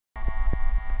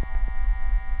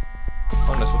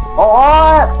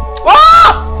Oh,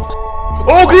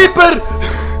 creeper!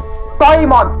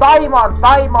 Diamond!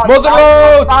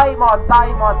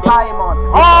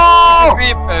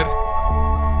 Creeper!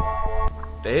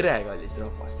 Tere, kallis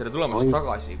rahvas! Tere tulemast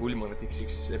tagasi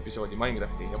kuulimagnetxx episoodi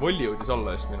Minecrafti ja Volli jõudis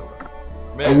olla just minuga.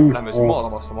 Me läheme siis maad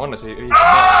avastama, Hannes ei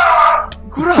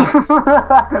kurat!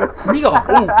 Mida? Ma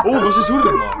sai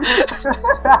surma!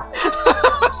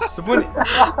 Sa pani...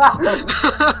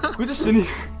 Kuidas see nii...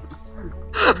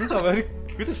 Mida värk?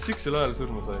 Kuidas siuksel ajal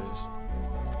surma sai?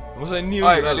 Ma sain nii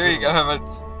aeg oli õige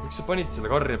vähemalt. Miks sa panid selle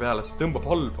karje peale, see tõmbab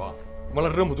halba. Ma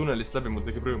olen rõõmutunnelist läbi, mul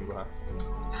tegib rõõm kohe.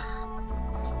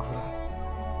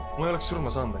 Ma ei oleks surma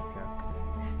saanud äkki.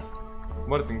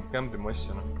 Martin kämbima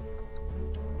asjana.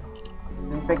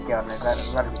 Nüüd tekivad neid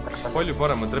värgitaks. Palju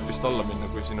parem on trepist alla minna,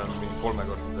 kui siin on mingi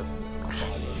 3-kordne trepp.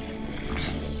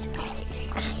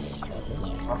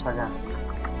 Vastage.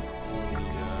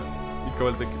 Ikka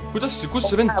veel tekib. Kuidas see, kus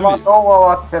see vend tuli?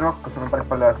 Vaata see nokku, sul on päris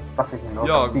palju staffi siin.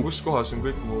 Jaa, aga kus kohas on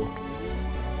kõik mu...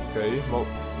 Okei, ma...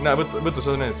 Näe, võta sa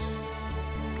need.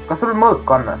 Kas sul mõõk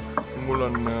on? Mul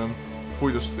on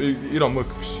puidust... Ira mõõk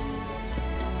üks.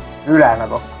 Üle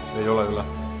nagu? Ei ole üle.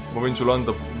 Ma võin sulle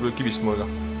anda kivist mõõga.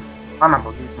 Anna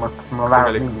mul kivist mõõk, kas mul on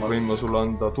vähemalt mingi mõõk. Võin ma sulle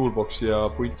anda toolboxi ja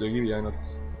puitu ja kivi ainult.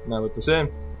 Näe, võtta see.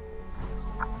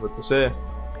 Võtta see.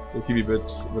 Ja kivipööd,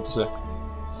 võtta see.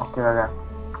 Okei, väga.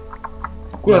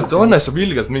 Kuule, Hannes saab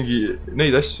ilgelt mingi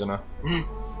neid asju, noh.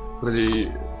 Kuradi...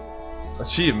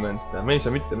 Achievement, me ei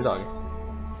saa mitte midagi.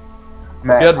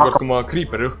 Järgmine, kui ma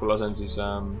creeperi õhku lasen, siis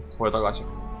kohe tagasi.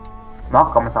 Me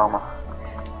hakkame saama.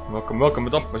 Me hakkame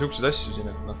tapma siukseid asju siin,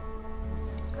 et noh.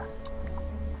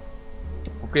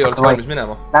 Okei, oleks valmis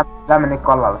minema. Lähme neid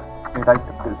kallale. Nüüd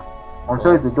aitab küll. On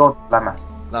söödud joodud, lähme.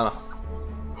 Lähme.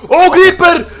 Oh,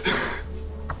 creeper!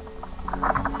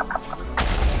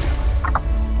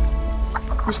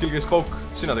 Kuskil käis pauk.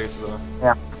 Sina tegid seda või?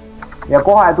 Jah. Ja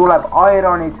kohe tuleb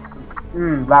ironid.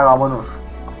 Väga mõnus.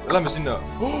 Lähme sinna.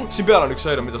 Siin peal on üks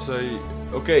iron, mida sa ei...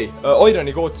 Okei.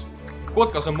 Ironi kood...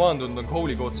 Kotkas on maandunud, on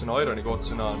holy koodsõna, ironi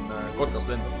koodsõna on kotkas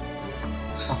lendab.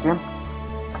 Okei.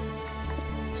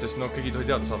 Sest no, keegi tohi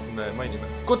teada saada, me mainime.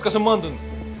 Kotkas on maandunud!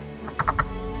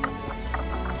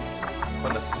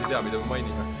 Hannes, sa ei tea, mida me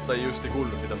mainime. Ta ei just ei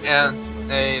kuulnud, mida me jah,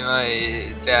 ei, ma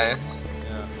ei tea, jah.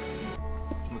 Jah.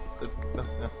 Siis mõtled, et noh,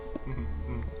 jah.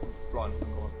 Plaan on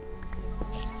kohe.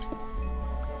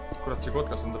 Kurat, see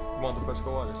kotkas maandub päris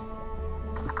kaua aega.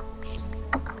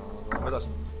 Läheme edasi.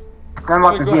 Lähme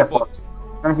vaatame siia poole.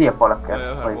 Lähme siia poole äkki. Ja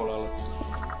ühe poole alati.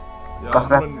 Ja Kas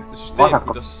mul on süsteem,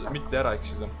 kuidas mitte ära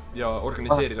eksida ja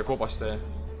organiseerida kobaste...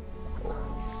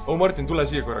 Oh Martin, tule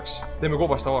siia korraks. Teeme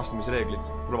kobaste avastamisreeglid.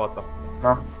 Tule vaata.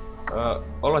 Noh.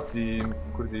 Alati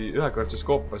kurdi ühekordses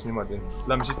koopas niimoodi.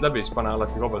 Lähme siit läbi, siis pane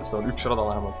alati kobalt, on üks rada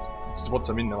vähemalt. Siis saab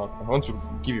otsa minna, vaata. On sul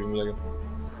kivi või midagi?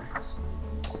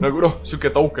 Nagu noh, siuke,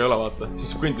 et auke ei ole, vaata.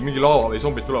 Siis kui mingi laava või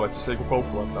zombid tulevad, siis ei kuku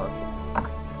auku, vaata.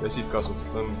 Ja siit kasvab,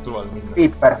 on turvaline minna.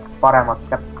 Creeper, paremat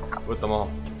käpp. Võta maha.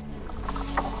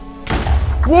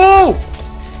 Wow!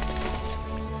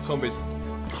 Zombid.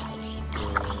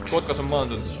 Kotkas on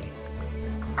maandunud.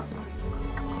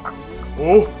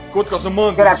 Oh! Kotkas on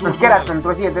maandunud. Skeleton,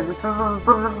 tule siia.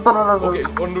 Okei,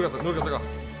 on nurga taga.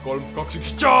 3, 2,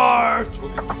 1, charge!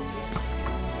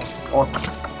 Oota.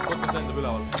 Kotkas lendab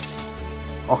üleval.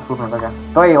 Oh, surnud äge.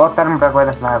 Toi, oota, ärme praegu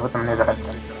edasi lähe, võtame neid ära.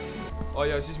 Aa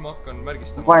ja siis ma hakkan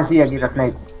märgistama. Panen siia kiirelt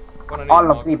neid.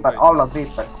 Alla creeper, alla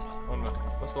creeper. On või?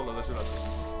 Las tollades üles.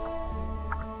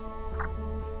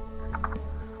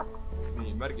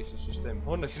 Nii, märgistussüsteem.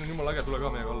 Hannes, siin on jumala äge, tule ka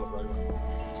meiega alla praegu.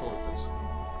 Soovitaks.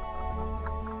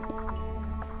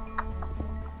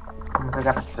 Ma sai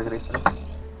käpst seda creeperit.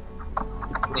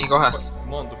 Nii kohe.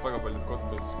 Maandub väga palju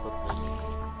kotkaid.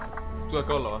 Tuled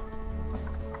ka alla või?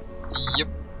 Jep.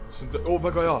 Oo,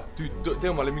 väga hea. Tee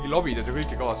omale mingi labidad ja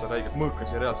kõike kaasa räigelt.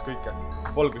 Mõõkas ja reas kõike.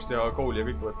 Valgust ja kouli ja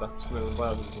kõike võtta. Sest meil on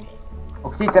vaja seda siin.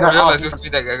 Siit mul ei ole suht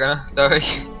midagi, aga noh, ta või.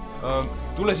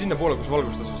 Tule sinna poole, kus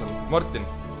valgustasus on. Martin.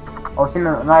 Oh, siin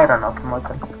on iron, ma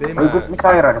ütlen. Mis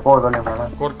ironi kood oli mulle?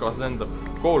 Kotkas lendab.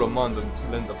 Kool on maandunud,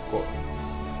 lendab kool.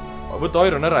 Võta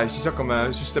iron ära ja siis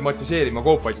hakkame süstematiseerima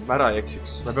koopaid, et me ära ei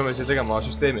eksiks. Me peame siia tegema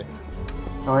süsteemi.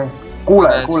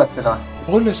 Kuuled seda?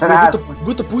 Hannes,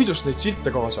 võta puidust neid silte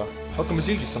kaasa. Hakkame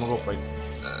sildistama koopaid.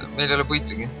 Meil ei ole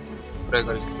puitugi.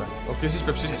 Praegu. Okei, siis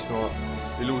peab sildistama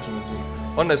illuusioni siin.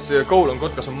 Hannes, kool on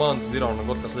kotkas on maandunud, iron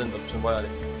on kotkas lendab, see on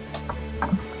vajalik.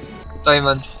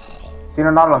 Diamond. Siin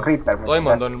on all on creeper.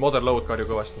 Diamond on modern load karju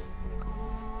kõvasti.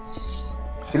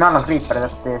 Siin all on creeper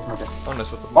täpselt ees muidu. Hannes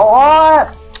võtab.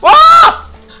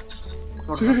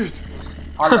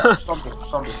 Alla,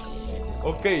 zombi.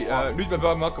 okei, nüüd me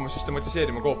peame hakkama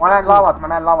süstematiseerima koopa. ma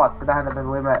näen lavat, see tähendab, et me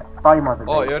võime taimada.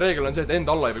 Ja reegel on see, et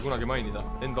enda alla ei või kunagi mainida.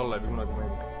 Enda alla ei või kunagi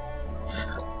mainida.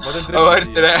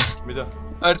 Arturrhi!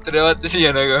 Arturrhi, vaata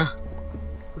siia nagu.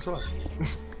 Kus sa oled?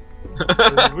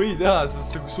 Või teha,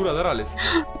 sa sured ära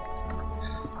lihtsalt.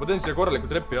 Ma teen siia korraliku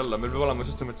trepi alla, meil peab olema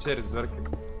süstematiseeritud värki.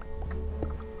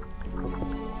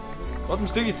 Vaata,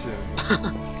 mis tegid siia?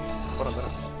 Paranda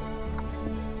ära.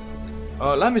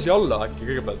 Lähme siia alla äkki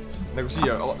kõigepealt. Nagu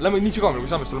siia, lähme nii sügavale,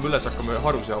 kui saame, siis tuleme üles, hakkame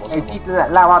harusi avastama. Ei, siit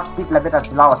läheb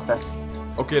edasi lavasse.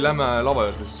 Okei, lähme lava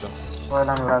juurde siis. Kohe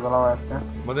lähme praegu lava juurde.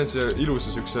 Ma teen siia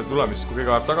ilusa siukse tulemist, kui keegi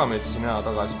ajab taga meid, siis on hea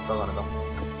tagasi taganeda.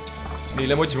 Nii,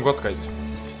 lähme otsime kotkaid.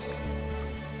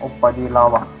 Oppa, nii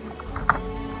lava.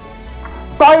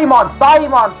 Diamond!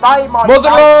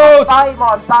 Motherload!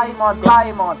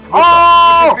 Diamond! Kus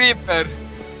see Creeper?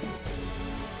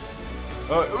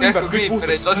 Kähku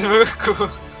Creepereid laseme õhku.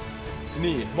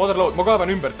 Nii, Motherload, ma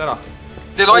kaevan ümbert ära.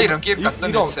 Teil iron kirkat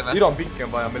on üldse või? Iron pikki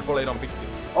on vaja, meil pole iron pikki.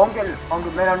 On küll,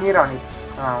 meil on ironid.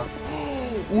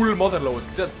 Hull Motherload,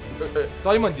 tead,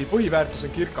 Diamondi põhiväärtus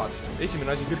on kirkad.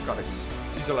 Esimene asi kirkadeks,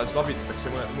 siis alles labitatakse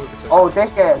ja mõõdetakse. Oh,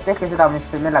 tehke seda,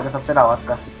 millega saab seda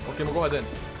vaata. Okei, ma kohe teen.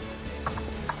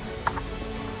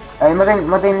 Ei,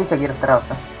 ma teen ise kirjut ära,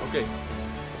 vaata. Okei.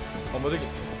 Ma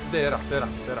tegin. Tee ära. Ja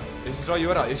siis raiu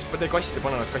ära ja siis tee kasti,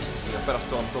 pane nad kasti ja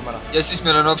pärast toome ära. Ja siis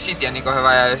meil on obsidiani kohe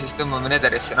vaja ja siis tõmbame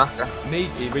netherisse nahka.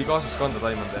 Neid ei või kaasas kanda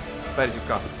Diamonde. Päriselt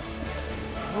ka.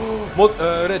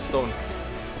 Redstone.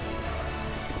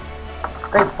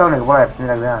 Redstone'iga pole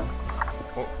midagi teha.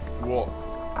 Wow.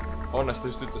 Annes ta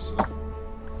just ütles seda.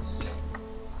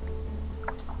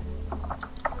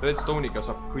 Redstone'iga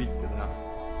saab kõike teha.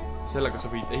 Sellega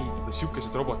sa võid ehitada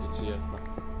siukesed robotid siia, et noh.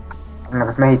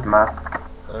 Kas me ehitame?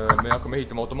 Me hakkame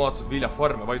ehitama automaatselt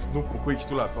viljafarme, vajutad nuppu, kõik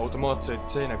tuleb, automaatseid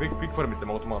seene, kõik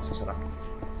farmitame automaatseks ära.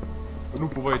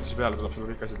 Nupu vajutuse peale tuleb sulle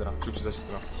kõik asjad ära, siuksed asjad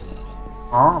ära.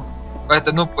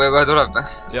 Vajutad nuppu ja kohe tuleb või?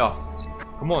 Jaa.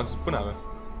 Come on, see on põnev.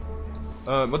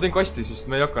 Ma teen kasti, sest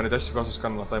me ei hakka neid asju kaasas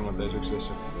kandma, Diamond ja siukseid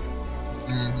asju.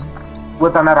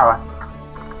 Võtan ära või?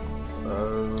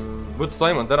 Võta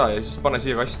Diamond ära ja siis pane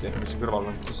siia kasti, mis siin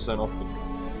kõrval on, sest see on ohtlik.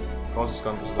 Kaasas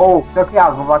kanda seda. Oh, see oleks hea,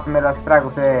 kui vaata, meil oleks praegu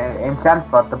see enchant,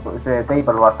 vaata, see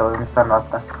table, vaata, või mis ta on,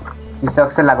 vaata. Siis see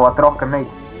oleks sellega, vaata, rohkem neid.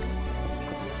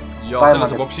 Ja selle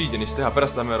saab obsidianist teha,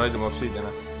 pärast läheme raiduma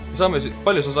obsidiane. Me saame,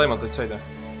 palju sa Diamondeid said?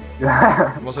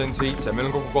 Ma sain 7, meil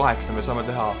on kogu 8, me saame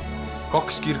teha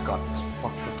 2 kirkat.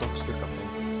 Fuck, 2 kirkat.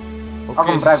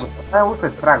 Aga praegu, ma usun,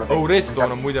 et praegu. Oh,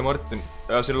 redstone on muide Martin.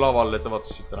 Siin lava all, et ta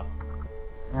vaatas siit ära.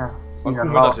 Jah, siin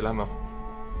on lava. Edasi lähme.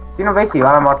 Siin on vesi,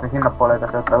 vähem vaatame sinnapoole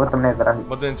edasi, võtame need ära.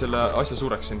 Ma teen selle asja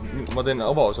suureks siin. Ma teen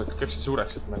avaosa käksid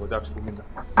suureks, et nagu teaks, kuhu minna.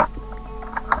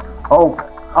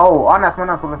 Annes, ma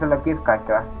annan sulle selle kirka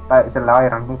äkki või? Selle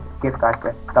iron kirka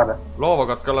äkki, tahad?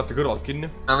 Laavakatke alati kõrvalt kinni.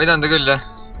 No võidan ta küll, jah.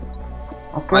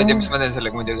 Ma ei tea, mis ma teen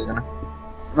sellega muidugi, aga noh.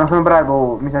 No sul on praegu,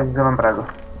 mis asi sul on praegu?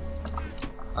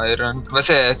 Iron,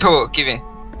 see, too kivi.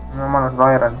 No ma annan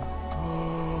sulle iron.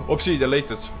 Obsidian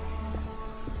leitud.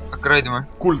 Hakka raidima.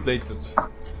 Kuld leitud.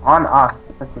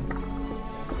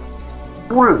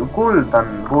 Kuld on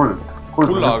kuld.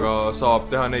 Kullaga saab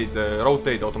teha neid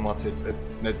raudteid automaatseid, et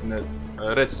need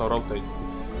redstone raudteid.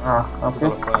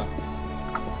 Okei.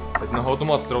 Et noh,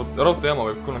 automaatselt raudteejaama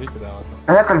võib kunagi ikka teha, vaata.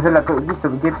 No jätame selle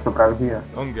kirstu praegu siia.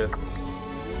 Ongi, et...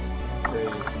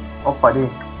 Oppa, nii.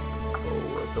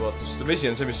 Ettevaatus, vesi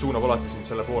on see, mis suunab alati siin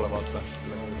selle poole, vaata.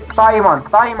 Diamond!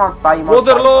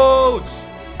 Motherload!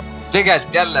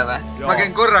 Tegelikult jälle või? Ma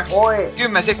käin korraks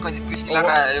 10 sekundit kuskil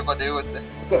ära ja juba te jõuate.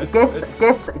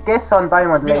 Kes on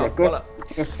Diamond leida?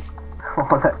 Kes?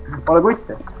 Ole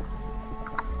kusse.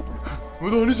 Ma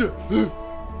tahan ise.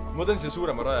 Ma teen siia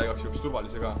suurema raja igaks juhuks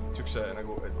turvalise ka. Siukse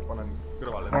nagu, et panen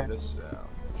kõrvale neid asju ja...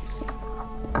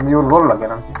 Ei julge ollagi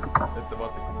enam.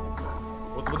 Ettevaatlikult.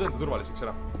 Oota, ma teen ta turvaliseks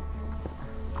ära.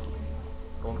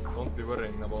 Don't be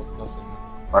worrying about nothing.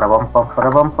 Parapam.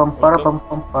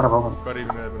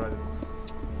 Kariibi mehe piraadid.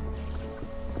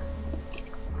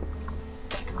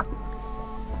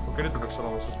 Okei, nüüd peaks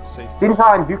olema suhtes seif. Siin saa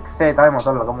ainult üks see Diamond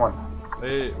olla, come on.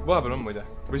 Ei, vahepeal on muide.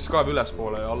 Või siis kaeb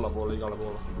ülespoole ja allapoole, igale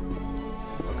poole.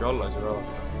 Okei, alla ei saa ka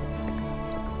alata.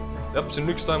 Jah, siin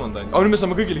on üks Diamond ainult. Aga nüüd me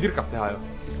saame kõigile kirkat teha ju.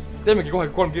 Teemegi kohe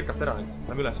 3 kirkat ära nüüd.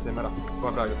 Lähme üles, teeme ära.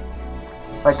 Kohe praegu.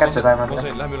 Said kätte Diamond. Ma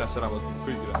sain, lähme üles ära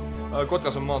kõigile.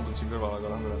 Kotkas on maandunud siin kõrval, aga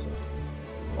lähme üles ära.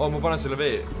 Ma panen selle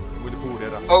vee, muidu puuri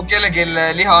ära. Kellelgi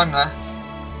liha on või?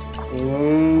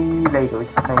 Ei leidu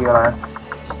vist, ei ole.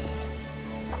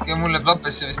 Ja mulle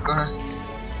plapesse vist kohe.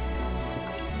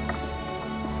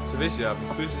 See vesi jääb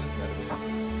tõsiselt järgi.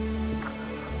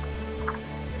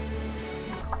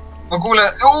 ma kuulen,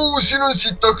 siin on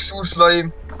sitaks suur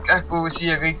slaim. Kähku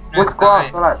siia kõik. Kus kohas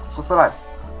oled? Kus oled?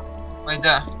 Ma ei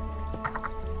tea.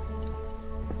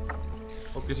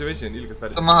 Okei, see vesi on ilgelt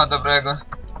päris. Ta maha ta praegu.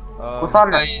 Kus on?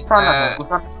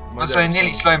 Ma sain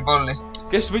 4 slime-balli.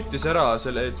 Kes võttis ära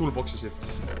selle toolbox'i siit?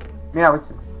 Mina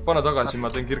võtsin. Pane tagasi,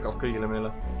 ma teen kirgad kõigile meile.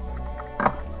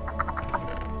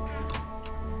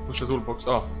 Kus see toolbox?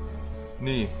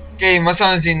 Nii. Okei, ma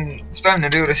saan siin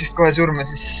spämneri juures vist kohe surma,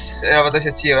 siis jäävad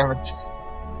asjad siia vähemalt.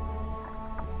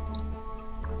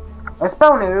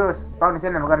 Spawni juures, spawnis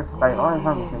enne ma kannast staili.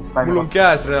 Mul on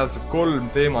käes reaalselt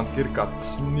 3 teemant kirkat.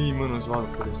 Nii mõnus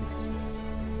vaadata lihtsalt.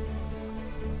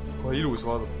 Kohe ilus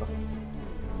vaadata.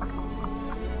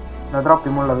 No dropi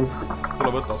mulle üks.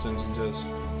 Tule võta, see on siin sees.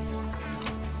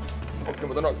 Okei,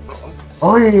 ma tänan.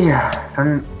 Oi, see on...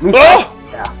 Mis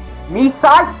asja? Mis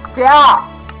asja?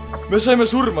 Me saime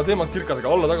surma teemant kirkadega,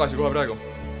 alla tagasi kohe praegu.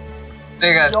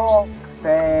 Tegelikult.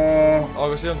 See...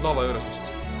 Aga see ei olnud laava juures vist.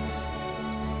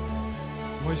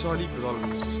 Ma ei saa liikuda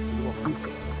alguses.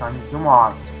 Issand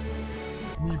jumal.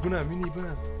 Nii põnev, nii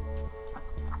põnev.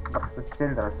 Pärast võttis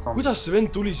endale see Kuidas see vend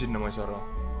tuli sinna, ma ei saa aru?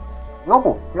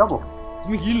 Jogu.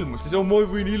 Mingi ilmus, ma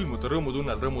võin ilmuda,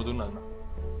 rõõmutunnel.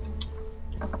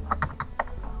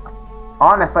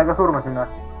 Hannes sai ka surma sinna.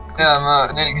 Jaa, ma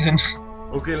nelgisin.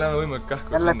 Okei, lähme võimalik kähku.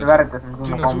 Jälle see väärtas on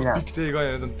sinna ka minema. Siin on pikk tee ka ja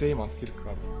need on teemad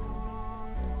kirkad.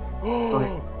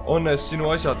 Hannes, sinu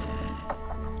asjad.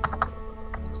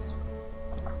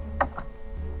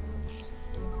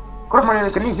 Kurat, ma olin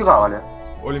ikka nii sügaval ju.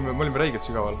 Me olime räigelt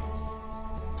sügaval.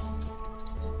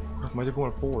 Kurat, ma ei tea,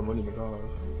 kummalt pool me olime ka.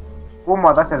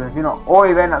 Kummad asjad on sinu? Oi,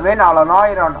 venal on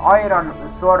iron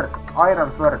sword. Ma ei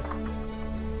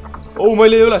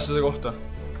leia üles seda kohta.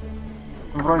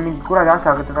 Ma proovin mingi kuradi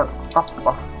asjaga teda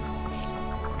tappa.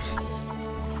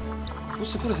 Kus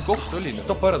see kuradi koht oli?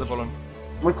 Tappa ära ta palun.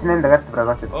 Võtsin enda kätte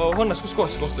praegu asjad. Hannes, kus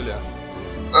kohas see koht oli?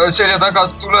 Selja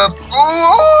tagant tuleb...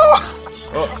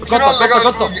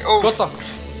 Kata!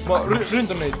 Ma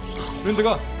ründan neid. Ründa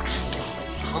ka.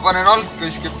 Ma panen alt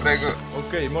kuskil praegu.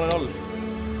 Okei, ma olen all.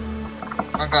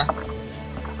 Aga.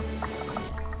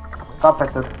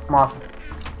 Tapetud maas.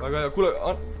 Väga hea. Kuule,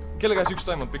 kelle käes üks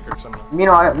diamond pickaxe on?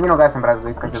 Minu käes on praegu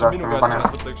kõik asjad. Minu käes on,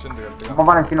 võtta üks enda kätte. Ma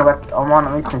panen sinu kätte. Ma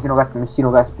istun sinu kätte, mis sinu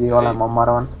käest pidi olema, ma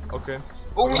arvan. Okei.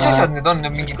 Mis asjad need on?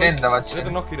 Need mingid lendavad siin.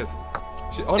 Need on nahkirjad.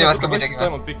 Võta kastist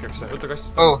diamond pickaxe. Võta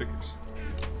kastist diamond pickaxe.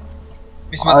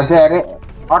 Mis mõttes? See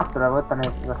Arturrhi, võta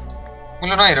need.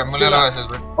 Mul on iron, mul ei ole ühe seal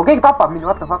praegu. Okei, tapab mind,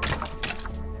 what the fuck.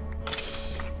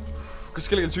 Kas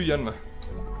kellelgi süüa on või?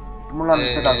 Mul on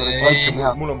seda küll.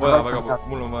 Mul on vaja väga,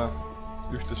 mul on vaja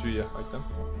ühte süüa, aitäh.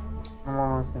 Ma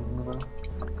mõtlen nii palju.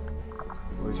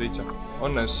 Või 7.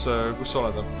 Hannes, kus sa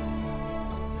oled?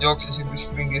 Jooksesin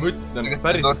kuskil mingi... Võtlen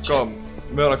päriselt ka,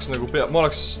 me oleks nagu ma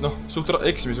oleks, suht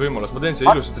eksimisvõimalus, ma teen see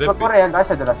ilusad repi. Ma korja enda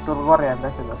asjad üles, korja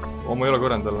enda asjad üles. Ma ei ole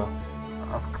korjanud jälle.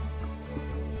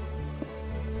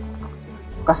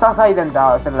 Kas sa said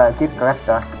enda selle kirka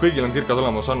kätte? Kõigil on kirkad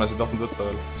olemas, Hannes ei tahtnud võtta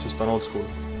veel, sest ta on old school.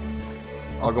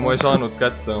 Aga ma ei saanud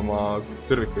kätte oma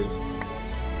tõrvikuid.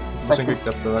 Ma sain kõik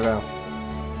kätte, väga hea.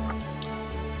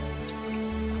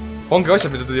 Pange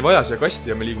asjad, mida teid ei vaja siia kasti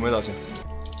ja me liigume edasi.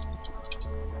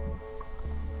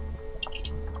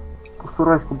 Kus sul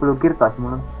oleks, kui palju kirkasi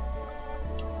mul on?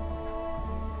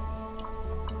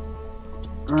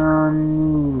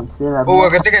 Nii, see läheb...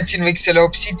 aga tegelikult siin võiks selle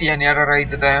obsidiani ära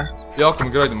raiduda, jah? Ja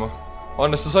hakkamegi raiduma.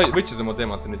 Hannes, sa võtsid oma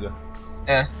teemate nüüd või?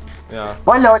 Jah.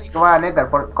 Palju oligi vaja nether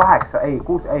 8, ei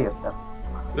 6, ei õtta.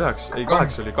 8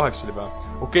 oli päeva.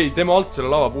 Okei, teeme alt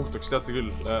selle lava puhtaks, teate küll.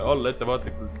 Alla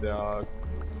ettevaatlikult ja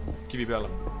kivi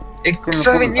peale. Kas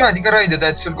sa võid niimoodi ka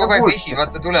raiduda, et sul kogu aeg vesi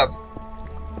vaata tuleb?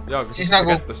 Siis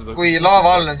nagu, kui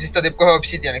laava all on, siis ta teeb kohe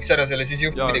obsidianiks ära selle, siis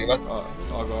juhtub midagi vaata.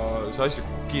 Aga see asi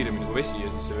kiiremini kui vesi ja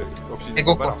siis see obsidian ei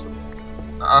kokku.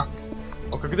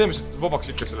 Aga teeme seda vabaks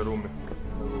ikka selle ruumi.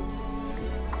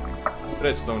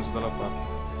 Redstone seda läheb vaja.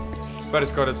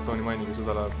 Päris ka redstone'i mainiga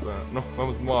seda läheb,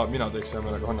 mina teeks hea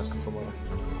meelega Hannestanud omale.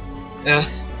 Jah.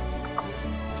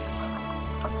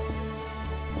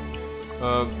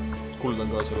 Kuld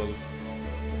on ka seal olnud.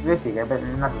 Vesi käib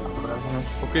nähtud praegu.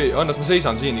 Okei, Hannes, ma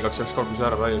seisan siin igaks jaoks kui sa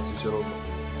ära raiud, siis ei loobu.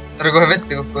 Ära kohe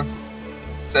vette kukku.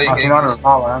 Sai keegi.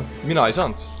 Mina ei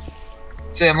saanud.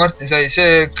 See Martin sai,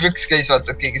 see klõks käis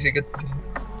vaata, et keegi sai kätte siin.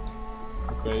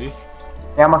 Okei.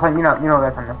 Ja ma sain, minu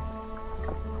käes on jah.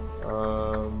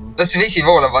 Las see vesi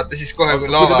voolab, vaata siis kohe kui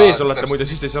laava... Kui te vees olete muide,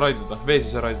 siis te ei saa raiduda. Vees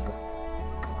ei saa raiduda.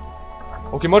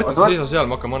 Okei, Martin, sa seisa seal,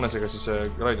 ma hakkame Hannesega siis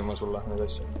raiduma sulle neid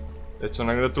asju. Et see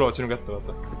on nagu, need tulevad sinu kätte,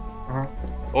 vaata.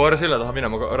 Ära selja taha mine,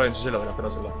 ma raidun su selja tagant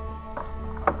ära selle.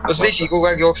 Las vesi kogu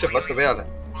aeg jookseb vaata peale.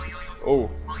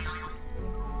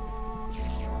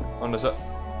 Anna sa...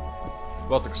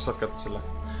 Vaata, kas saad kätte selle.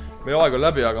 Meie aeg on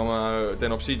läbi, aga ma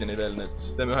teen obsiidiani veel need.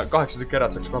 Teeme 8 tükki ära,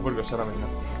 et saaks kohe põrgasse ära minna.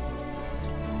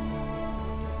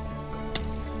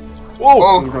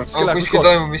 Kuskil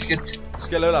toimub miskit. Kas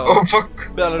kelle üleval? Oh fuck.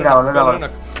 Peale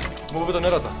rünnak. Ma võtan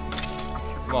ära ta.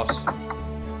 Maas.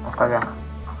 Väga.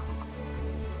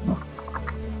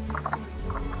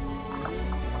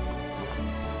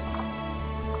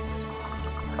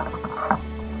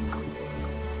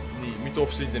 Nii, mitu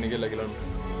obsiidiani kellegil on?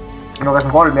 Minu käes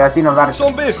on 3 ja siin on värv.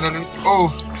 Zombi!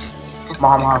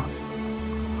 Maha.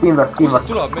 Teamwork.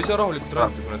 Tuleb, me ei saa rahulikult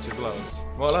rääkida, kui nad siia tulevad.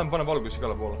 Ma lähen panen valgusi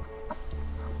igale poole.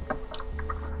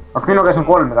 Aga minu käes on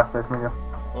 3 igastahes muidu.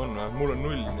 On või? Mul on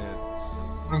 0, nii et...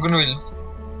 Mul on ka 0.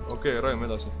 Okei, raiume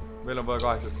edasi. Meil on vaja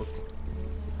 8 kokku.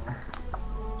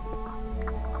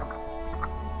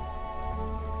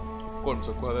 Kolm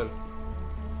saab kohe veel.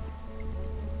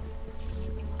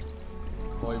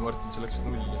 Oi, Martin, see läks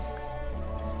 0.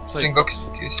 See on 2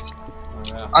 tükki vist.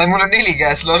 Ai, mul on 4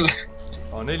 käes, lol.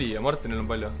 4 ja Martinil on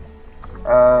palju.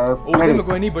 4. Teeme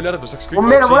kohe nii palju järgi, saaks kõik...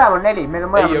 Meil on mõlemal 4,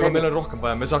 Ei, aga meil on rohkem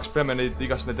vaja. Me peame neid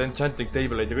igast need enchanting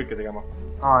table'id ja kõike tegema.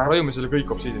 Raiume selle kõik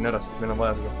obsiidini ära, sest meil on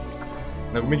vaja seda.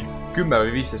 Nagu mingi 10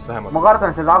 või 15 vähemalt. Ma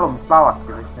kardan seda alumist lavat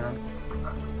siin vist.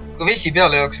 Kui vesi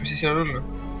peale jookseme, siis ei ole hullu.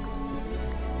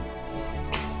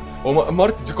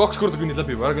 Martin, sa 2 korda kõnnid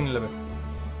läbi või? Ära kõnni läbi.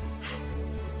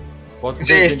 Kui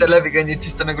see eest läbi kõnnid,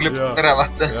 siis ta nagu lõpetab ära,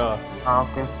 vaata.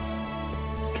 Okei.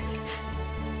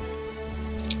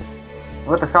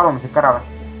 Võtaks alumisik ära või?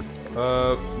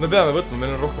 Me peame võtma,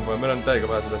 meil on rohkem vaja, meil on täiega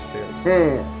vaja seda asja tegelikult.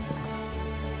 See...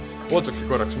 Ootakski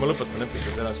korraks, ma lõpetan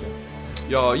episoodi edasi.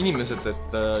 Ja inimesed, et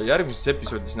järgmises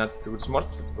episoodis näete, kuidas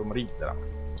Martin võtab oma ringid ära.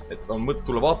 Et on mõte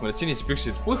tulla vaatama, et sinised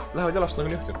püksid lähevad jalast nagu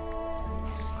nii õhtu.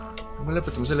 Me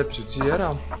lõpetame selle episoodi siia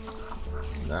ära.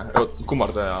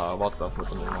 Kummarda ja vaata,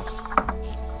 võtame maast.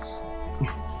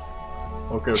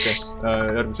 Okei.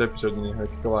 Järgmise episoodini,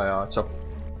 äkki kõva ja tšap.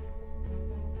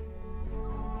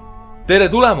 Tere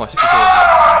tulemast!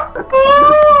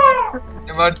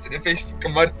 Ja Martini Facebook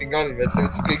on Martin Kalm, et ta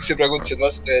võtab kõik sõbrakutsed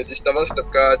vastu ja siis ta vastab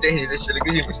ka tehnilistele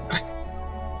küsimustele.